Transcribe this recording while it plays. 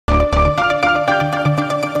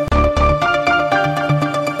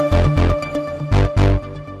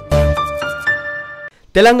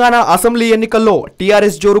Telangana assembly ఎన్నికల్లో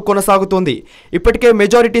TRS జోరు కొనసాగుతోంది. ఇప్పటికే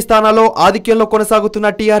మెజారిటీ స్థానాల్లో ఆధిక్యంలో కొనసాగుతున్న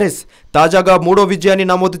టీఆర్ఎస్ తాజాగా మూడో విజయాన్ని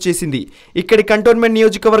నమోదు చేసింది. ఇక్కడి కంటోన్మెంట్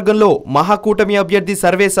నియోజకవర్గంలో మహాకూటమి అభ్యర్థి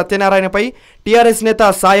సర్వే సత్యనారాయణపై టీఆర్ఎస్ నేత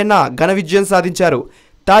సాయన్న ఘన విజయం సాధించారు.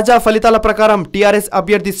 తాజా ఫలితాల ప్రకారం టీఆర్ఎస్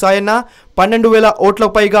అభ్యర్థి సాయన్న 12,000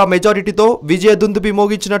 ఓట్లకు పైగా మెజారిటీతో విజయ దుందుబి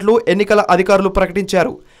మోగించినట్లు ఎన్నికల అధికారులు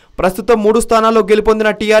ప్రకటించారు. ప్రస్తుతం 3 స్థానాల్లో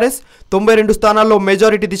గెలుపొందిన టీఆర్ఎస్ 92 స్థానాల్లో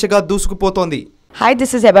మెజారిటీ దిశగా దూసుకుపోతోంది. Hi,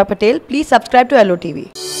 this is Eba Patel. Please subscribe to LOTV.